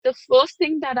the first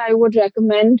thing that I would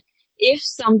recommend if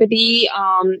somebody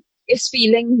is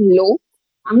feeling low,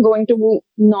 I'm going to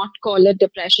not call it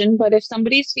depression, but if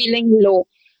somebody is feeling low,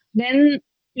 then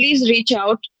please reach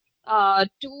out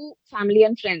to family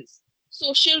and friends.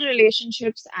 Social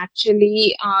relationships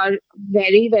actually are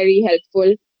very, very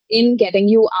helpful in getting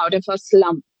you out of a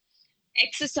slump.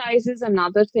 Exercise is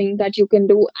another thing that you can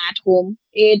do at home.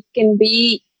 It can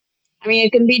be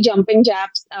jumping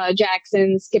jacks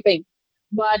and skipping,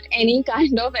 but any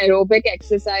kind of aerobic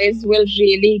exercise will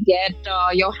really get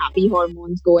your happy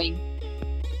hormones going.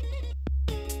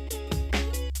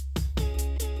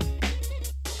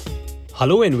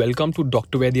 Hello and welcome to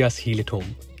Dr. Vedya's Heal at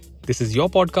Home. This is your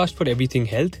podcast for everything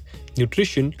health,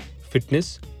 nutrition,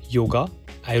 fitness, yoga,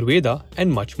 Ayurveda,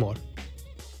 and much more.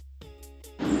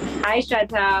 Hi,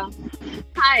 Shraddha.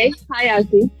 Hi,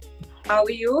 Aarti. How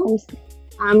are you?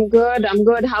 I'm good.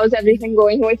 How's everything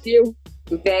going with you?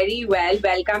 Very well.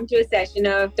 Welcome to a session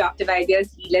of Dr.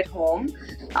 Vaidya's Heal at Home.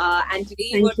 And today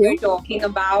Thank what you. we're talking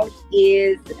about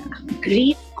is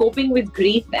grief, coping with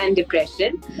grief and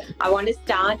depression. I want to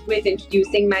start with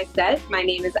introducing myself. My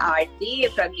name is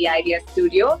Aarti from the Idea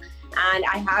Studio, and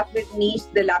I have with me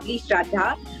the lovely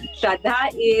Shraddha. Shraddha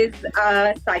is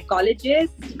a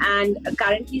psychologist and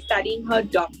currently studying her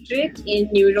doctorate in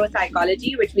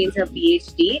neuropsychology, which means her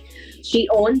PhD. She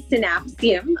owns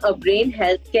Synapsim, a brain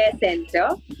healthcare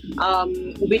center,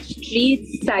 which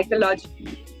treats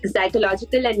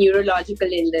psychological and neurological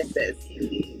illnesses.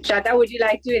 Shraddha, would you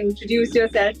like to introduce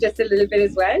yourself just a little bit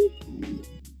as well?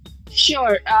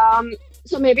 Sure.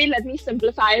 So maybe let me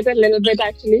simplify it a little bit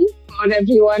actually for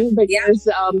everyone because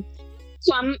I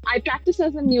practice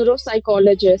as a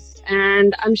neuropsychologist,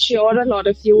 and I'm sure a lot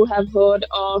of you have heard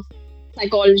of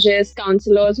psychologists,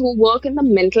 counselors who work in the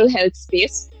mental health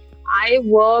space. I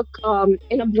work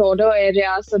in a broader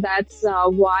area, so that's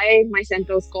why my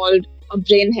center is called a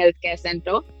brain healthcare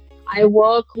center. I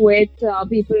work with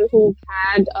people who've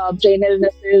had brain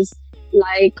illnesses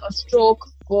like a stroke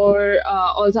or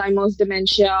Alzheimer's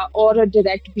dementia or a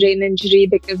direct brain injury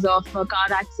because of a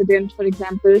car accident, for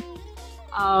example.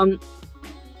 Um,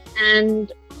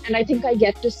 and I think I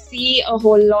get to see a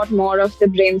whole lot more of the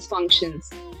brain's functions,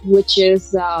 which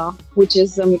is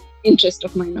interest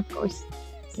of mine, of course.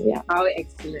 So, yeah. How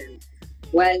excellent.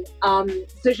 Well,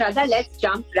 so Shraddha, let's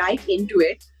jump right into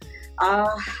it. I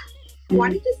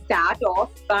wanted to start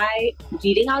off by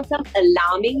reading out some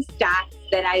alarming stats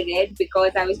that I read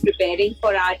because I was preparing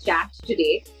for our chat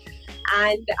today.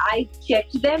 And I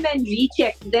checked them and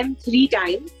rechecked them 3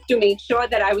 times to make sure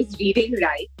that I was reading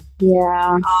right.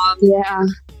 Yeah.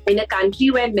 In a country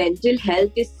where mental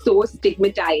health is so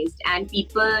stigmatized and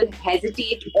people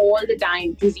hesitate all the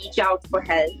time to reach out for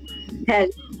help, I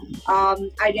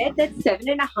read that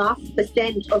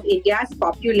 7.5% of India's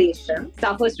population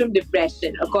suffers from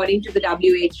depression, according to the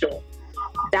WHO.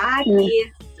 That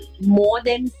is more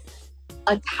than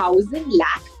 1,000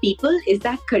 lakh people. Is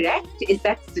that correct? Is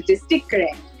that statistic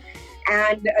correct?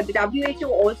 And the WHO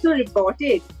also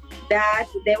reported that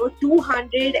there were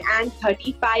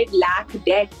 235 lakh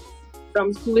deaths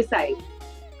from suicide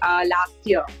last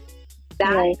year.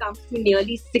 That comes to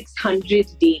nearly 600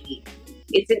 daily.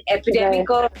 It's an epidemic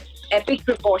of epic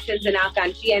proportions in our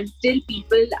country, and still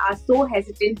people are so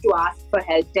hesitant to ask for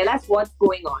help. Tell us what's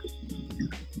going on.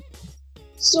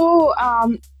 So,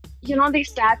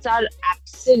 these stats are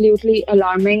absolutely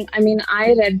alarming. I mean,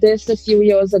 I read this a few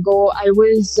years ago. I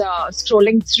was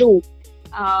scrolling through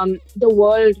the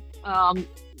world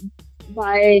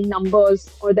by numbers,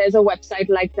 or there's a website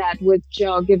like that which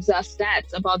gives us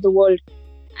stats about the world.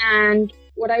 And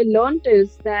what I learned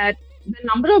is that the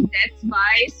number of deaths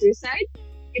by suicide,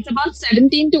 it's about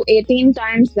 17 to 18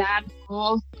 times that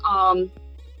of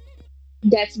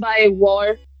deaths by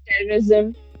war,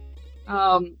 terrorism,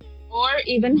 or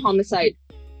even homicide,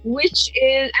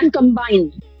 and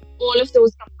combined, all of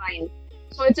those combined.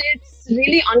 So it's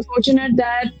really unfortunate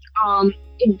that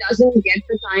it doesn't get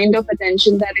the kind of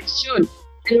attention that it should.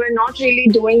 And we're not really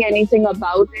doing anything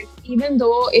about it, even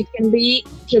though it can be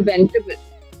preventable.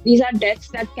 These are deaths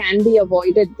that can be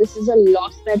avoided. This is a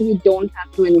loss that we don't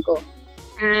have to incur.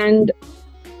 And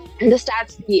the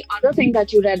stats, the other thing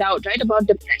that you read out, right, about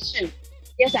depression.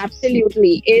 Yes,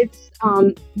 absolutely. It's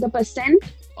the percent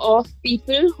of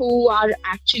people who are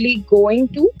actually going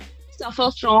to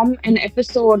suffer from an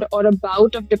episode or a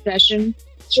bout of depression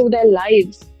through their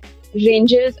lives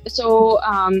ranges. So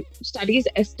studies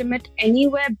estimate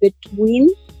anywhere between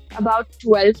about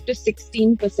 12 to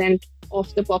 16%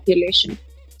 of the population.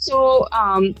 So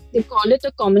they call it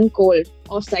a common cold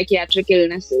of psychiatric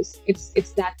illnesses.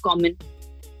 It's that common.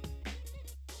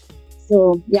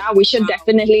 So yeah, we should Wow.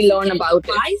 definitely So learn then, about it.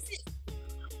 why is it?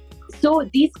 So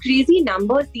these crazy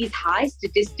numbers, these high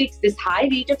statistics, this high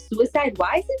rate of suicide,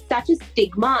 why is it such a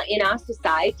stigma in our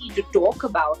society to talk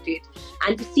about it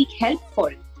and to seek help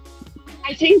for it?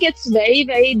 I think it's very,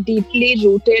 very deeply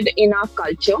rooted in our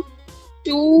culture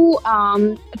to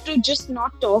just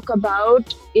not talk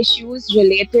about issues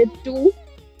related to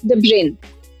the brain.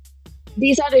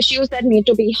 These are issues that need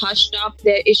to be hushed up.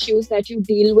 They're issues that you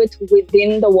deal with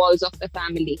within the walls of the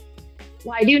family.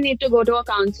 Why do you need to go to a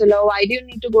counselor? Why do you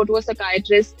need to go to a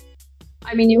psychiatrist?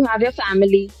 I mean, you have your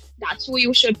family. That's who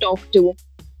you should talk to.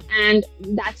 And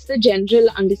that's the general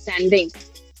understanding.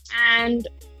 And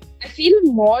I feel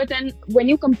more than when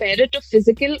you compare it to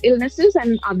physical illnesses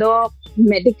and other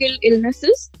medical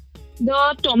illnesses,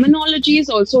 the terminology is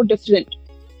also different.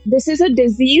 This is a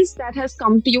disease that has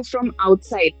come to you from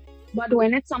outside. But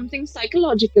when it's something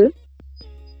psychological,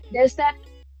 there's that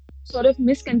sort of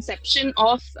misconception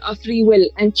of free will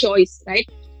and choice, right?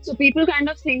 So people kind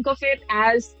of think of it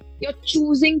as you're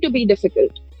choosing to be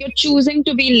difficult. You're choosing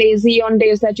to be lazy on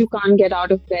days that you can't get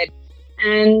out of bed.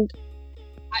 And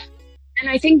I, and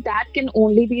I think that can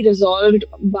only be resolved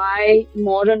by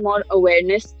more and more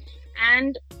awareness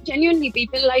and genuinely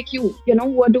people like you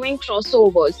know, who are doing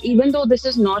crossovers, even though this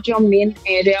is not your main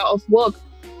area of work,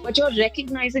 but you're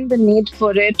recognizing the need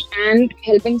for it and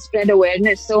helping spread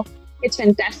awareness. So it's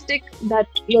fantastic that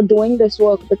you're doing this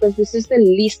work because this is the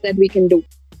least that we can do.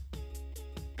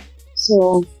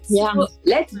 So, yeah. So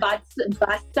let's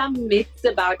bust some myths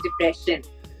about depression.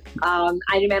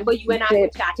 I remember you and I were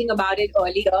Great. chatting about it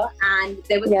earlier, and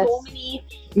there were Yes. so many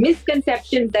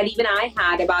misconceptions that even I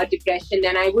had about depression.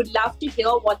 And I would love to hear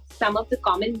what some of the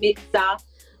common myths are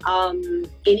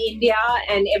in India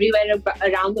and everywhere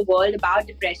around the world about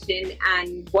depression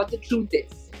and what the truth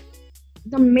is.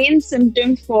 The main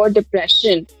symptom for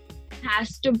depression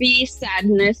has to be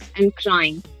sadness and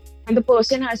crying. And the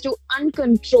person has to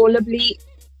uncontrollably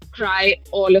cry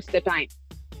all of the time.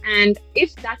 And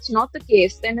if that's not the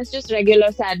case, then it's just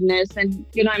regular sadness. And,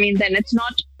 you know, I mean, then it's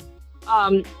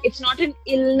not an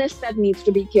illness that needs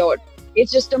to be cured.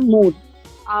 It's just a mood.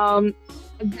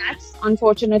 That's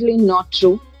unfortunately not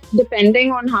true.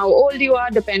 Depending on how old you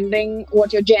are, depending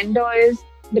what your gender is,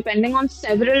 depending on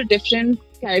several different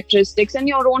characteristics and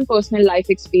your own personal life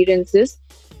experiences,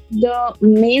 the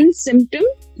main symptom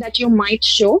that you might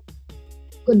show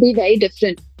could be very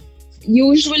different.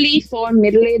 Usually, for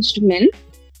middle aged men,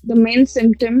 the main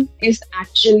symptom is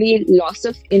actually loss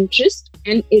of interest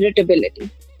and irritability.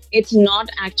 It's not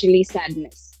actually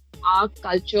sadness. Our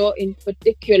culture, in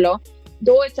particular,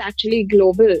 though it's actually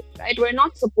global, right? We're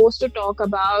not supposed to talk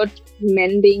about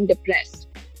men being depressed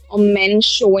or men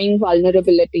showing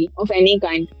vulnerability of any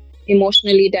kind.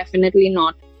 Emotionally, definitely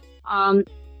not. Um,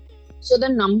 so the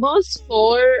numbers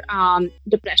for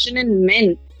depression in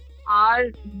men are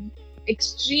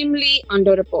extremely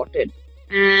underreported.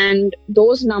 And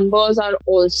those numbers are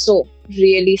also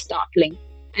really startling.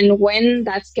 And when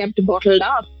that's kept bottled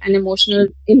up and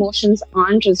emotions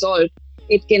aren't resolved,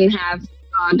 it can have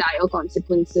dire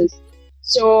consequences.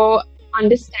 So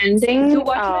understanding, So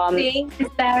what you're saying is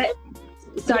that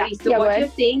sorry, so yeah, go what you're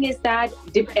ahead. saying is that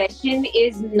depression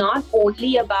is not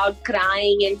only about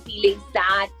crying and feeling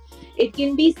sad. It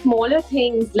can be smaller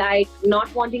things like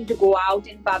not wanting to go out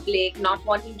in public, not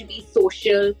wanting to be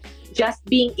social, just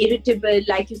being irritable,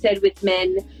 like you said with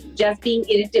men, just being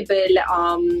irritable.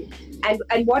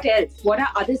 And what else? What are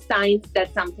other signs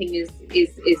that something is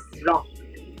wrong?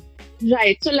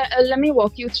 Right. So let me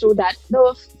walk you through that.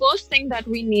 The first thing that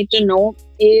we need to know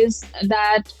is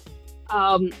that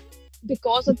um,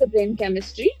 because of the brain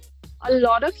chemistry, a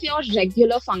lot of your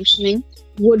regular functioning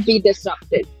would be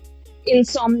disrupted.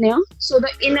 Insomnia, so the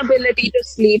inability to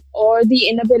sleep or the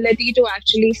inability to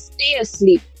actually stay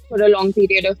asleep for a long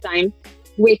period of time,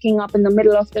 waking up in the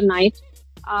middle of the night,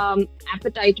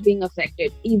 appetite being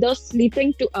affected, either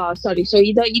eating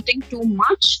too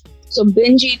much, so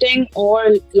binge eating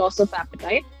or loss of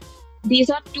appetite.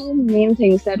 These are two main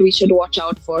things that we should watch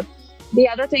out for. The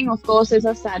other thing, of course, is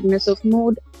a sadness of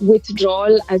mood,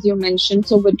 withdrawal, as you mentioned.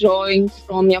 So, withdrawing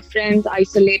from your friends,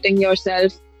 isolating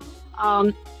yourself,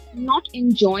 um, not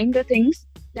enjoying the things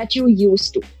that you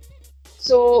used to.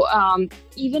 So,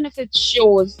 even if it's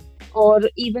shows or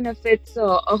even if it's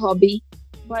a hobby,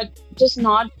 but just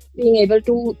not being able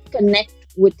to connect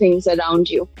with things around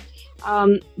you.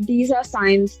 These are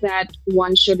signs that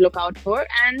one should look out for.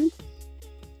 And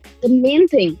the main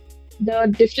thing,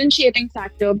 the differentiating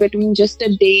factor between just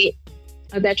a day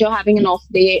that you're having an off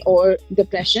day or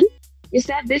depression is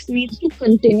that this needs to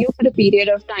continue for a period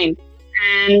of time.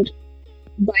 And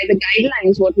by the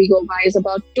guidelines, what we go by is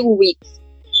about 2 weeks.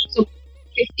 So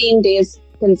 15 days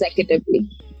consecutively.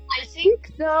 I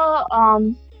think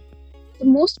the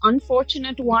most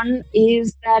unfortunate one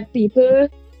is that people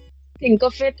think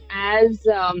of it as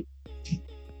a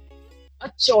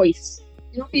choice.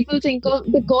 People think of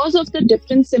because of the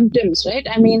different symptoms, right?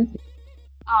 I mean,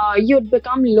 you'd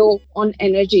become low on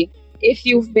energy if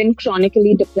you've been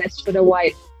chronically depressed for a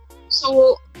while.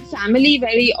 So, family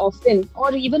very often,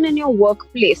 or even in your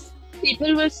workplace,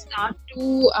 people will start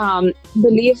to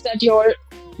believe that you're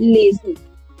lazy,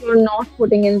 you're not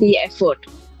putting in the effort,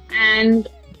 and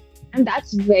and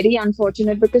that's very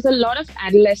unfortunate because a lot of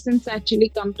adolescents actually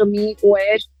come to me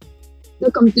where the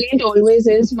complaint always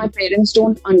is my parents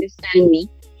don't understand me,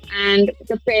 and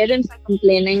the parents are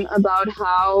complaining about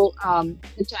how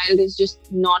the child is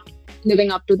just not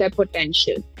living up to their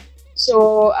potential.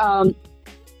 So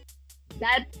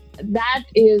that that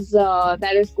is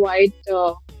quite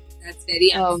That's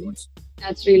very um, unfortunate.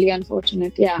 that's really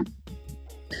unfortunate. Yeah.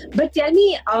 But tell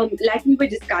me, like we were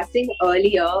discussing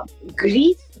earlier,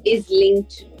 grief is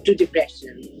linked to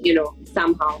depression,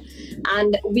 somehow.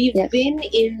 And we've Yes. been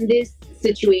in this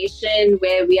situation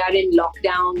where we are in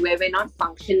lockdown, where we're not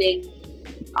functioning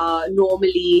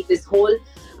normally, this whole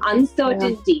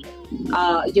uncertainty,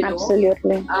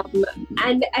 Absolutely.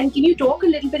 and can you talk a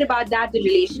little bit about that, the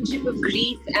relationship of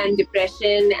grief and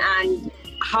depression, and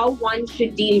how one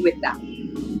should deal with that?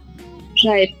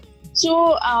 Right.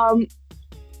 So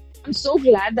I'm so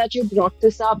glad that you brought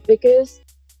this up because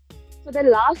for the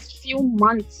last few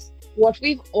months, what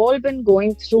we've all been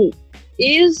going through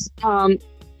is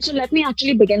so let me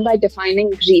actually begin by defining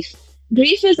grief.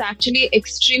 Grief is actually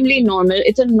extremely normal.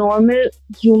 It's a normal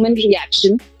human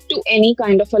reaction to any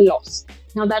kind of a loss.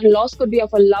 Now, that loss could be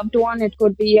of a loved one, it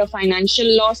could be a financial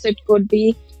loss, it could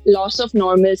be loss of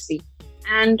normalcy.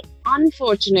 And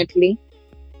unfortunately,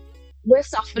 we're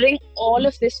suffering all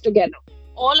of this together.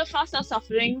 All of us are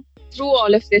suffering through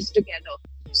all of this together.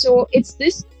 So it's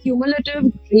this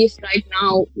cumulative grief right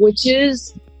now, which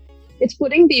is it's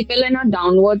putting people in a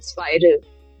downward spiral.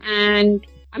 And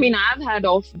I mean, I've had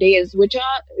off days which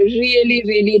are really,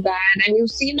 really bad, and you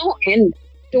see no end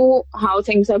to how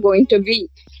things are going to be.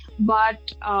 But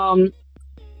I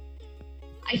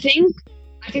think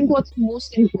I think what's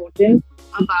most important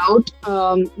about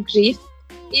grief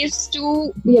is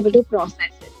to be able to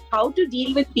process it. How to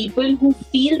deal with people who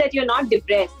feel that you're not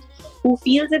depressed, who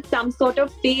feels it's some sort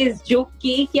of phase जो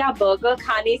cake या burger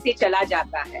खाने से चला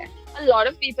जाता है. A lot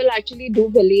of people actually do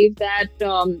believe that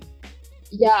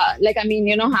yeah, like I mean,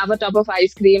 have a tub of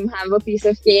ice cream, have a piece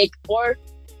of cake, or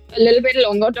a little bit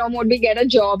longer term would be get a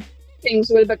job, things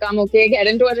will become okay, get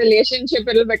into a relationship,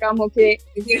 it'll become okay.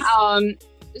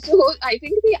 So I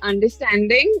think the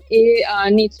understanding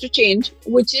needs to change,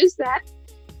 which is that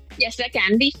yes, there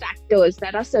can be factors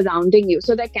that are surrounding you.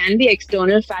 So there can be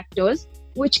external factors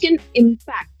which can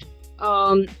impact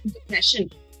depression.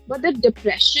 But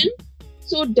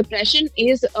depression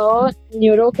is a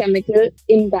neurochemical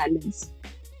imbalance.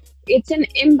 It's an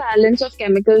imbalance of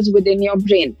chemicals within your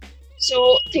brain.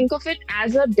 So think of it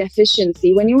as a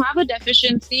deficiency. When you have a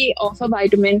deficiency of a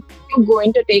vitamin, you're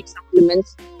going to take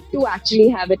supplements to actually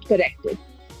have it corrected.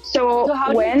 So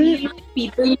how do you deal with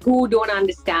people who don't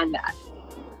understand that?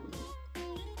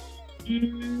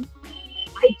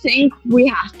 I think we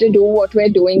have to do what we're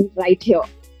doing right here.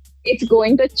 It's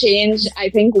going to change, I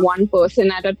think, one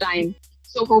person at a time.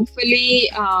 So hopefully,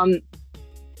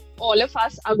 all of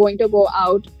us are going to go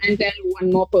out and tell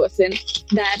one more person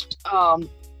that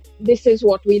this is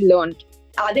what we learned.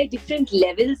 Are there different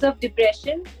levels of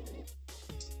depression?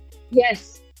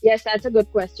 Yes, that's a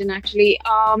good question, actually.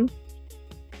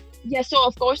 Yes, so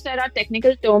of course there are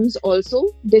technical terms also.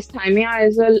 Dysthymia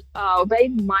is a very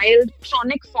mild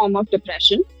chronic form of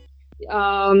depression.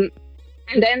 And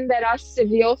then there are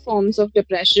severe forms of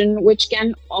depression which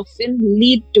can often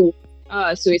lead to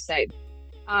suicide,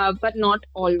 but not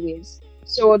always.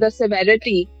 So the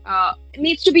severity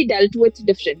needs to be dealt with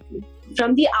differently.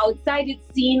 From the outside, it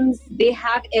seems they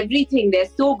have everything. They're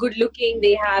so good looking.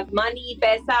 They have money,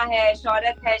 paisa hai,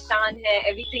 shohrat hai, shaan hai,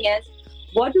 everything else.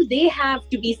 What do they have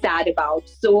to be sad about?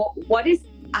 So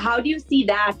how do you see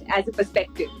that as a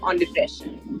perspective on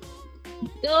depression?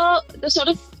 The sort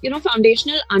of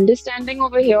foundational understanding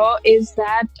over here is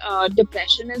that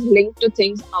depression is linked to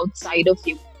things outside of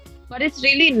you, but it's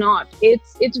really not.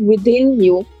 It's within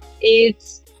you.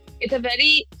 It's a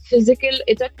very physical,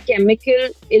 it's a chemical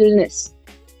illness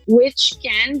which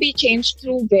can be changed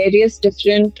through various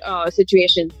different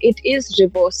situations. It is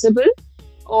reversible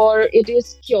or it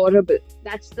is curable.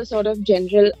 That's the sort of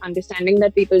general understanding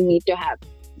that people need to have.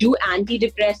 Do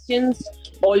antidepressants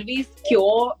always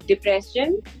cure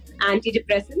depression?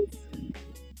 Antidepressants?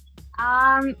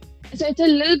 Um, so it's a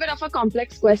little bit of a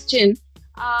complex question.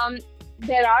 Um,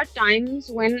 there are times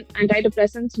when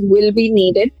antidepressants will be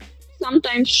needed,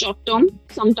 sometimes short term,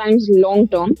 sometimes long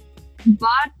term.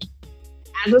 But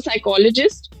as a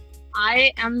psychologist,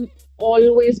 I am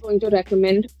always going to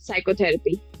recommend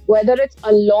psychotherapy, whether it's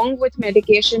along with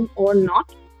medication or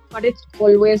not, but it's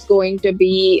always going to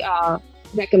be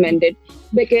recommended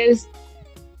because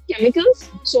chemicals.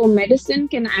 So, medicine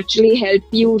can actually help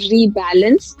you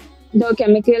rebalance the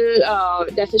chemical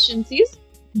deficiencies,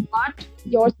 but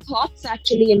your thoughts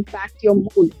actually impact your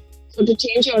mood. So, to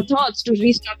change your thoughts, to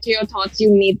restructure your thoughts,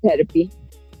 you need therapy.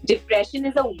 Depression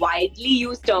is a widely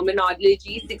used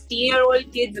terminology.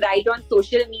 16-year-old kids write on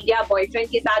social media, boyfriend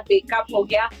ke saath breakup ho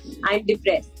gaya, I'm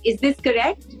depressed. Is this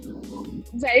correct?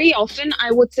 Very often,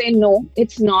 I would say no,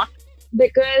 it's not.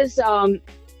 Because,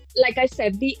 like I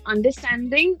said, the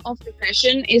understanding of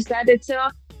depression is that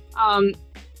um,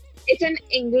 it's an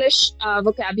English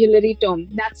vocabulary term.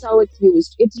 That's how it's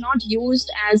used. It's not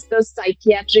used as the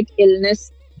psychiatric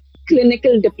illness,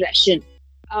 clinical depression.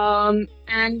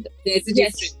 And There's a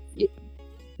yes, difference.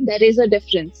 there is a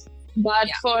difference. But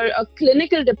for a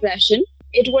clinical depression,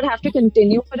 it would have to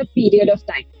continue for a period of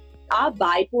time. Are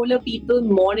bipolar people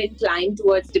more inclined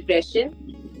towards depression?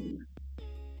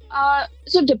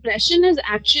 So depression is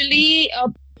actually a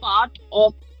part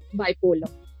of bipolar.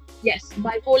 Yes,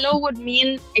 bipolar would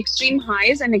mean extreme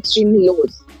highs and extreme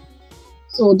lows.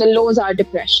 So the lows are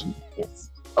depression. Yes.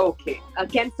 Okay.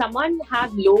 Can someone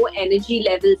have low energy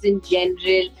levels in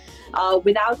general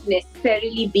without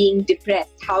necessarily being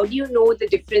depressed? How do you know the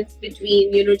difference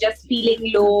between, just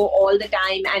feeling low all the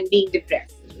time and being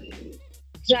depressed?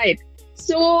 Right.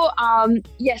 So,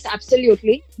 yes,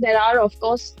 absolutely. There are, of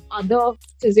course, other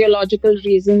physiological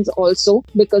reasons also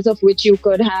because of which you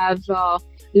could have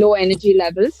low energy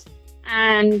levels.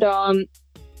 And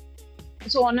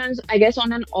so, I guess,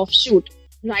 on an offshoot,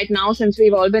 right now, since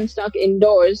we've all been stuck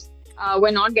indoors,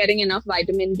 we're not getting enough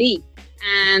vitamin D.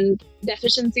 And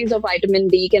deficiencies of vitamin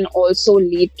D can also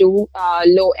lead to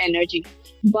low energy.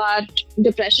 But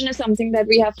depression is something that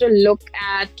we have to look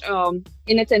at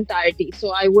in its entirety.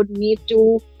 So I would need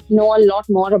to know a lot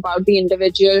more about the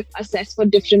individual, assess for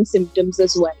different symptoms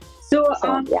as well. So,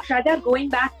 Shraddha, going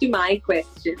back to my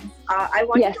questions, I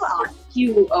wanted to ask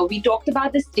you, we talked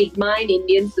about the stigma in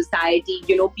Indian society,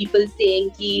 people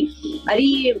saying ki,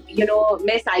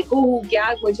 मैं psycho हूँ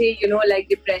क्या, मुझे, like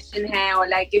depression है, or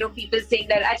like, people saying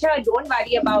that, अच्छा, don't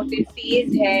worry about it,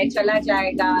 phase है, चला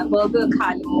जाएगा, burger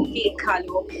खा लो, cake खा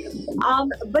लो.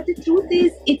 But the truth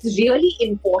is, it's really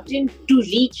important to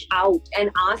reach out and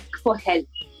ask for help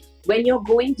when you're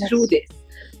going through this.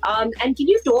 And can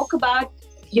you talk about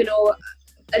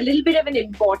a little bit of an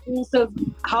importance of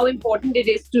how important it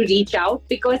is to reach out?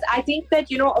 Because I think that,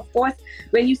 of course,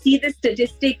 when you see the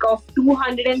statistic of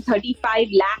 235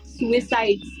 lakh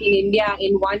suicides in India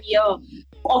in 1 year,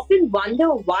 often wonder,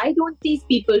 why don't these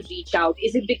people reach out?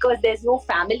 Is it because there's no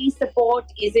family support?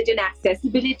 Is it an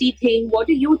accessibility thing? What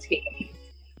do you think?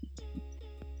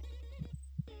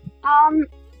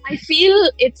 I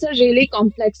feel it's a really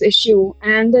complex issue,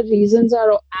 and the reasons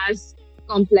are as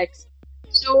complex.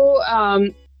 So,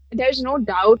 there's no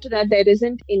doubt that there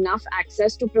isn't enough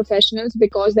access to professionals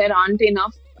because there aren't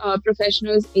enough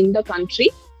professionals in the country.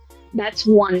 That's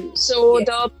one. So,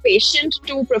 the patient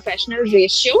to professional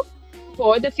ratio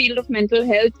for the field of mental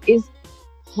health is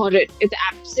horrid. It's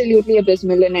absolutely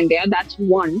abysmal in India. That's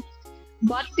one.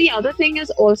 But the other thing is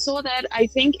also that I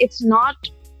think it's not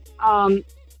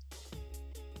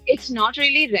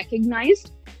really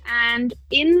recognized, and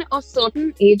in a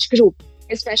certain age group,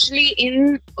 especially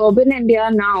in urban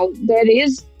India now, there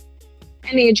is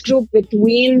an age group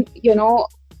between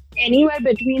anywhere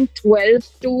between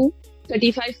 12 to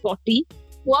 35, 40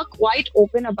 who are quite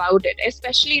open about it,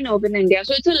 especially in urban India.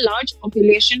 So it's a large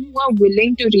population who are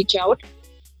willing to reach out,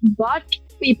 but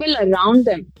people around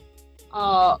them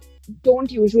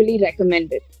don't usually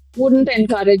recommend it, wouldn't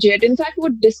encourage it, in fact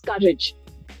would discourage.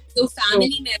 So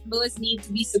family members need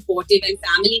to be supportive, and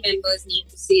family members need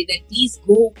to say that please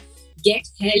go get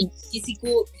help. किसी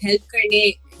को help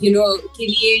करने के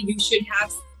लिए you should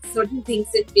have certain things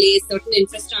in place, certain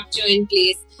infrastructure in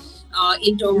place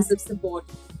in terms of support.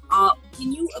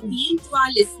 Can you appeal to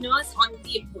our listeners on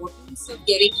the importance of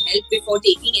getting help before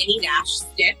taking any rash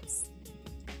steps?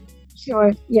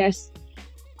 Sure, yes.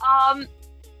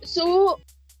 So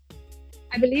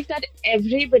I believe that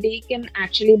everybody can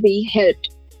actually be helped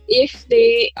if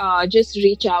they just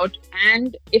reach out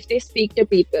and if they speak to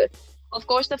people. Of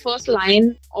course, the first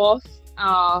line of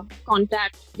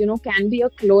contact, can be a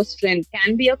close friend,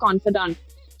 can be a confidant.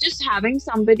 Just having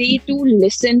somebody to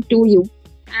listen to you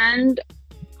and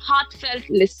heartfelt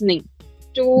listening,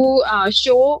 to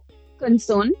show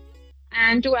concern,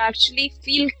 and to actually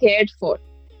feel cared for.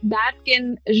 That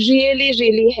can really,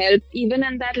 really help even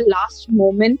in that last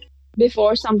moment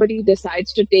before somebody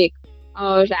decides to take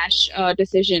a rash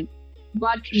decision.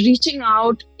 But reaching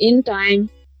out in time,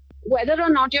 whether or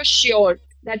not you're sure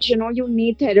that you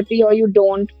need therapy or you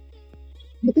don't,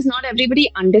 because not everybody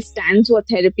understands what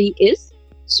therapy is.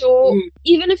 So Mm.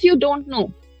 even if you don't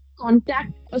know,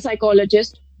 contact a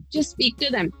psychologist, just speak to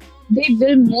them. They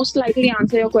will most likely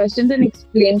answer your questions and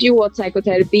explain to you what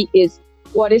psychotherapy is,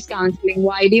 what is counseling,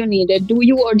 why do you need it, do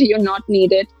you or do you not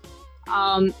need it.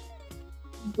 Um,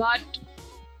 but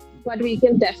but we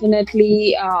can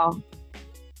definitely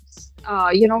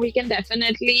we can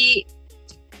definitely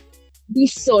be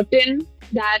certain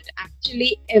that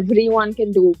actually everyone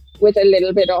can do with a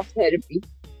little bit of therapy.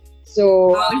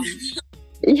 So How,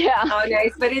 yeah. how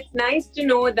nice. But it's nice to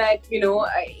know that,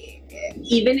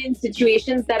 even in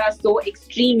situations that are so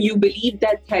extreme, you believe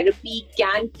that therapy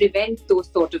can prevent those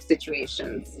sort of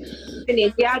situations. In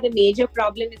India, the major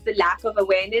problem is the lack of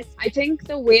awareness. I think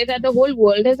the way that the whole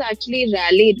world has actually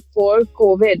rallied for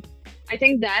COVID, I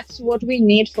think that's what we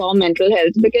need for mental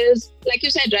health. Because, like you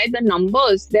said, right, the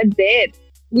numbers, they're there.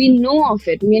 We know of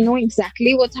it. We know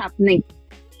exactly what's happening.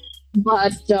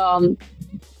 But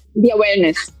the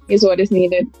awareness is what is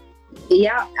needed.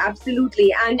 Yeah,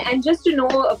 absolutely. And just to know,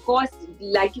 of course,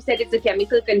 like you said, it's a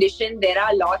chemical condition. There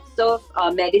are lots of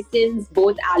medicines,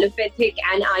 both allopathic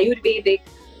and Ayurvedic,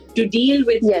 to deal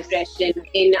with Yes. depression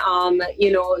in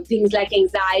things like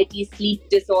anxiety, sleep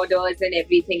disorders, and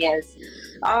everything else.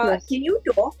 Yes. Can you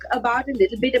talk about a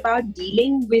little bit about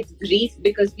dealing with grief,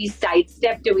 because we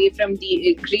sidestepped away from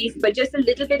grief, but just a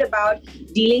little bit about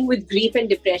dealing with grief and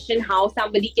depression, how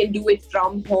somebody can do it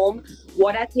from home,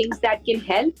 what are things that can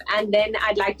help, and then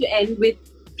I'd like to end with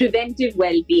preventive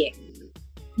well-being.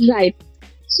 Right.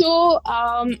 So,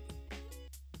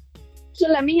 so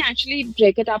let me actually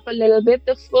break it up a little bit.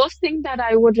 The first thing that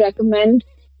I would recommend,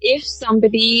 if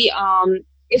somebody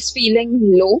is feeling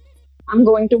low, I'm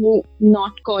going to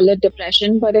not call it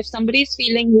depression, but if somebody is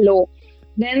feeling low,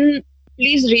 then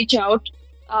please reach out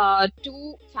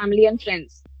to family and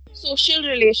friends. Social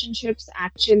relationships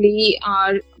actually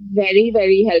are very,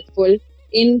 very helpful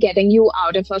in getting you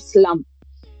out of a slump.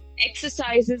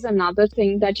 Exercise is another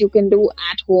thing that you can do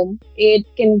at home. It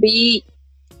can be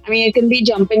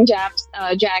jumping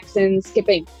jacks and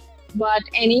skipping, but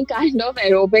any kind of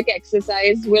aerobic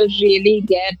exercise will really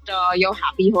get your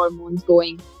happy hormones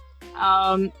going.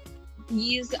 Um,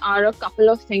 these are a couple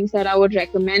of things that I would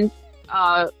recommend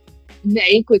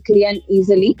very quickly and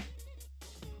easily.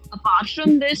 Apart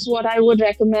from this, what I would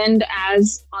recommend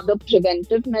as other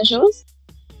preventive measures,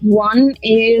 one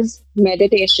is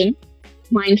meditation.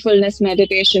 Mindfulness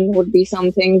meditation would be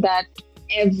something that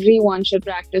everyone should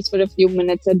practice for a few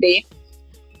minutes a day.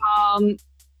 Um,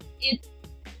 it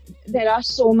There are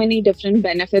so many different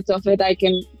benefits of it. I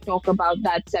can talk about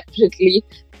that separately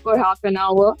for half an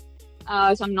hour.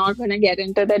 So I'm not going to get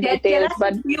into the details,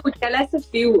 but Tell us a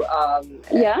few,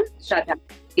 yeah, Shraddha.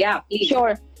 Yeah, please.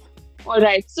 sure. All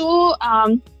right. So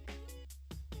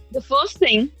the first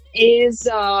thing is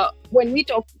when we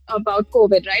talk about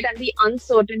COVID, right, and the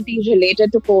uncertainty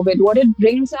related to COVID, what it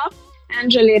brings up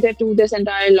and related to this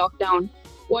entire lockdown,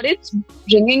 what it's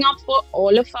bringing up for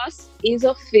all of us is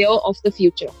a fear of the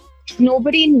future.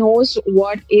 Nobody knows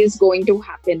what is going to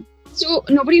happen. So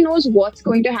nobody knows what's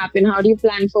going to happen. How do you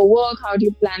plan for work? How do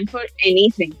you plan for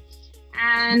anything?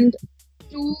 And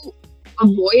to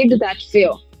avoid that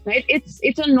fear, right?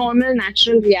 It's a normal,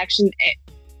 natural reaction.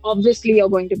 Obviously, you're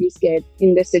going to be scared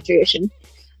in this situation,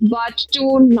 but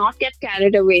to not get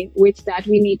carried away with that,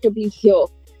 we need to be here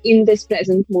in this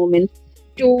present moment,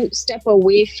 to step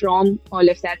away from all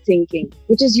of that thinking,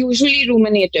 which is usually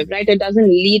ruminative, right? It doesn't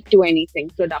lead to anything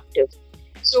productive.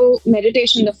 So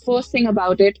meditation, the first thing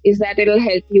about it is that it'll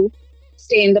help you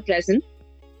stay in the present.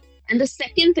 And the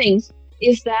second thing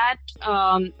is that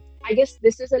I guess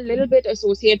this is a little bit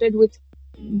associated with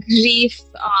grief,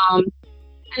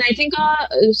 and I think our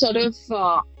sort of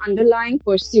underlying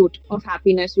pursuit of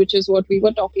happiness, which is what we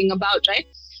were talking about, right?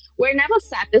 We're never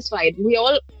satisfied. We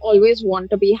all always want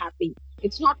to be happy.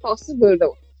 It's not possible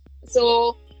though.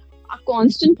 So a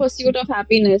constant pursuit of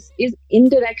happiness is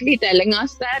indirectly telling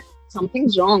us that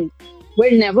something's wrong.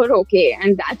 We're never okay.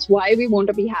 And that's why we want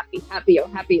to be happy, happier,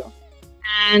 happier.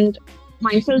 And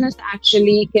mindfulness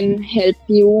actually can help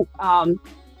you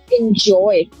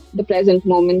enjoy the present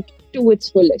moment to its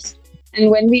fullest. And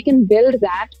when we can build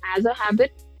that as a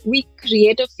habit, we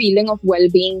create a feeling of well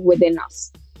being within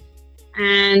us.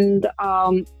 And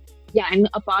yeah, and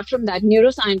apart from that,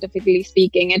 neuroscientifically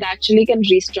speaking, it actually can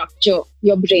restructure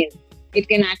your brain. It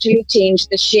can actually change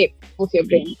the shape of your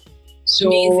brain. So,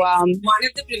 Amazing. One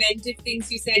of the preventive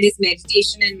things you said is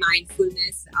meditation and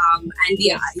mindfulness. And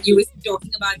yes. you were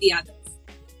talking about the others.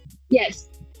 Yes.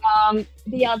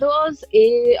 The others,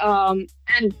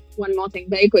 and one more thing,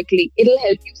 very quickly, it'll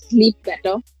help you sleep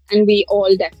better, and we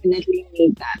all definitely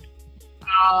need that.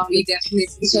 We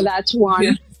definitely. So that's one.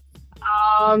 Yeah.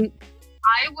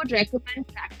 I would recommend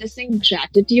practicing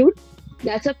gratitude.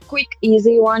 That's a quick,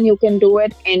 easy one. You can do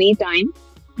it anytime.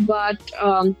 But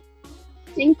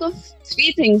think of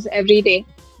 3 things every day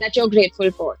that you're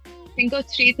grateful for. Think of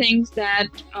 3 things that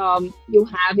you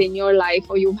have in your life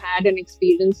or you've had an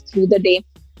experience through the day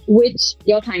which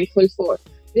you're thankful for.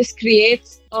 This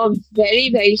creates a very,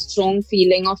 very strong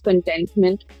feeling of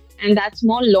contentment, and that's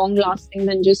more long lasting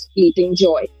than just fleeting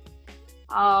joy.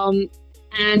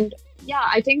 And yeah,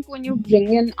 I think when you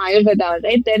bring in Ayurveda,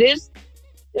 right, there's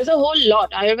a whole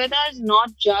lot. Ayurveda is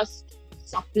not just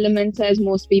supplements as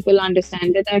most people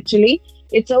understand it. Actually,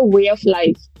 it's a way of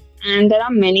life, and there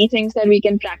are many things that we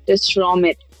can practice from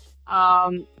it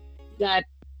that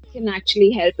can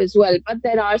actually help as well. But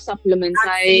there are supplements.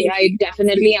 I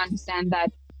definitely understand that.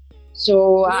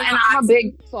 So, and I'm a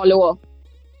big follower.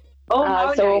 Oh,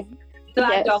 how so nice. So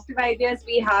yes. at Dr. Vaidya's,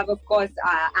 we have, of course,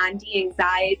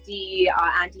 anti-anxiety,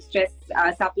 anti-stress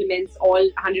supplements, all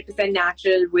 100%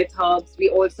 natural with herbs. We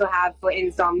also have for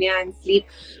insomnia and sleep.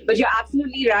 But you're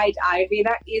absolutely right.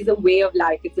 Ayurveda is a way of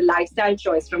life. It's a lifestyle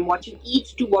choice from what you eat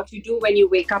to what you do when you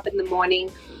wake up in the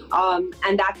morning.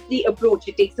 And that's the approach.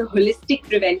 It takes a holistic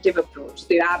preventive approach.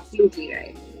 So you're absolutely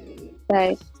right.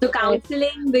 Right. So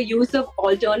counseling, the use of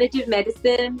alternative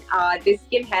medicine, this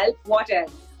can help. What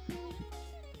else?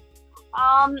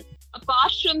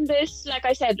 Apart from this, like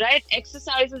I said, right,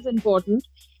 exercise is important.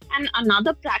 And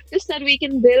another practice that we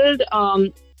can build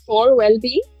for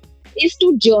well-being is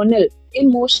to journal.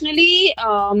 Emotionally,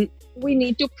 we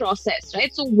need to process,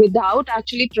 right? So without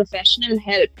actually professional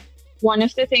help, one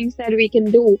of the things that we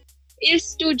can do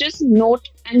is to just note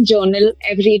and journal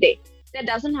every day. There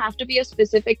doesn't have to be a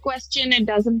specific question. It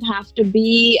doesn't have to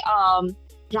be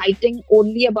writing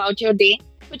only about your day,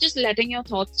 but just letting your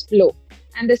thoughts flow.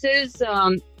 And this is,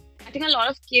 I think a lot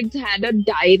of kids had a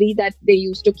diary that they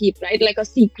used to keep, right? Like a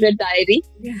secret diary.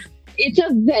 Yeah. It's a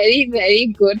very, very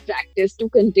good practice to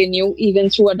continue even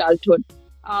through adulthood.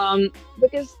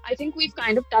 Because I think we've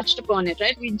kind of touched upon it,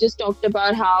 right? We just talked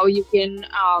about how you can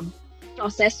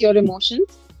process your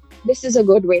emotions. This is a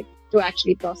good way to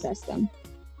actually process them.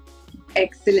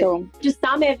 Excellent. So, to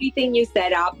sum everything you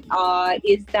set up,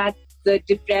 is that the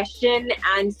depression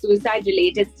and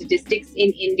suicide-related statistics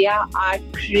in India are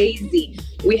crazy.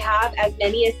 We have as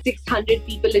many as 600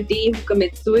 people a day who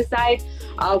commit suicide.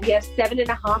 We have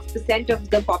 7.5% of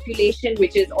the population,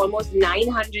 which is almost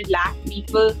 900 lakh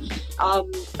people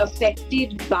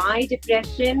affected by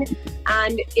depression.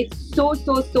 And it's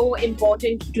so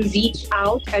important to reach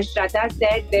out. As Shraddha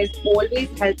said, there's always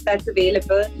help that's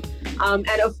available.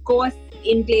 And of course,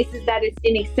 in places that it's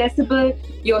inaccessible,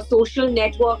 your social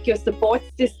network, your support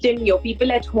system, your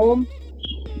people at home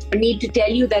need to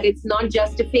tell you that it's not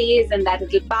just a phase and that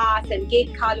it'll pass and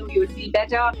cake khalo, you'll feel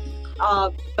better,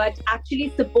 but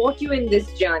actually support you in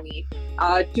this journey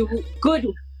to good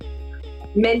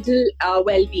mental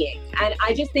well-being. And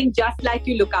I just think just like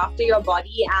you look after your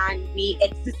body and we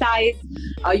exercise,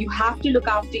 you have to look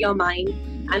after your mind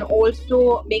and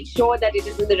also make sure that it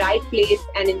is in the right place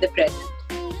and in the present.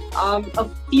 A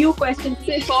few questions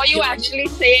before you actually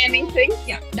say anything.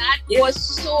 That was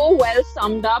so well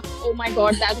summed up. Oh my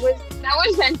God, that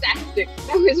was fantastic.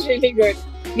 That was really good.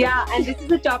 Yeah, and this is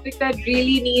a topic that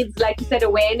really needs, like you said,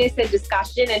 awareness and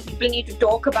discussion, and people need to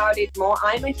talk about it more.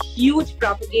 I'm a huge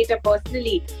propagator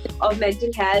personally of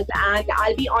mental health, and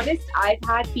I'll be honest, I've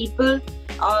had people,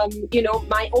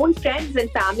 my own friends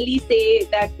and family say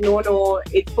that no,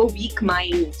 it's for weak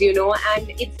minds,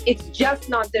 and it's just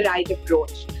not the right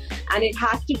approach. And it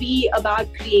has to be about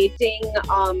creating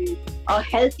a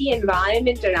healthy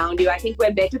environment around you. I think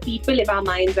we're better people if our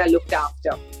minds are looked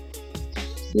after.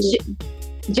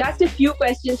 Just a few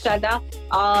questions, Shraddha.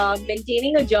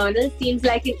 Maintaining a journal seems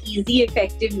like an easy,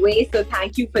 effective way. So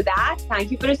thank you for that.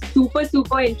 Thank you for a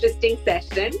super interesting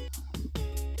session.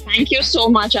 Thank you so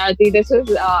much, Aarti. This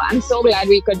is, I'm so glad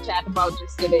we could chat about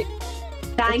this today.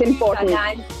 Thank you,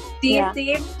 Shraddha. Stay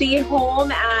safe, stay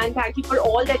home, and thank you for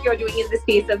all that you're doing in the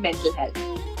space of mental health.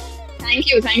 Thank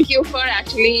you for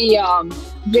actually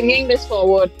bringing this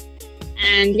forward.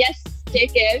 And yes,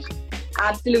 take care.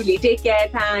 Absolutely, take care.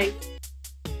 Thanks.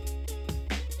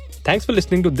 Thanks for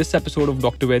listening to this episode of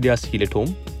Dr. Vaidya's Heal at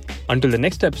Home. Until the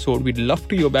next episode, we'd love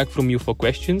to hear back from you for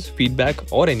questions, feedback,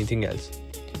 or anything else.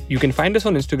 You can find us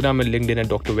on Instagram and LinkedIn at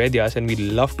Dr. Vedyas, and we'd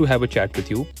love to have a chat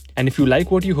with you. And if you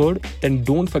like what you heard, then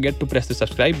don't forget to press the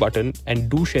subscribe button and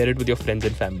do share it with your friends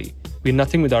and family. We're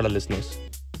nothing without our listeners.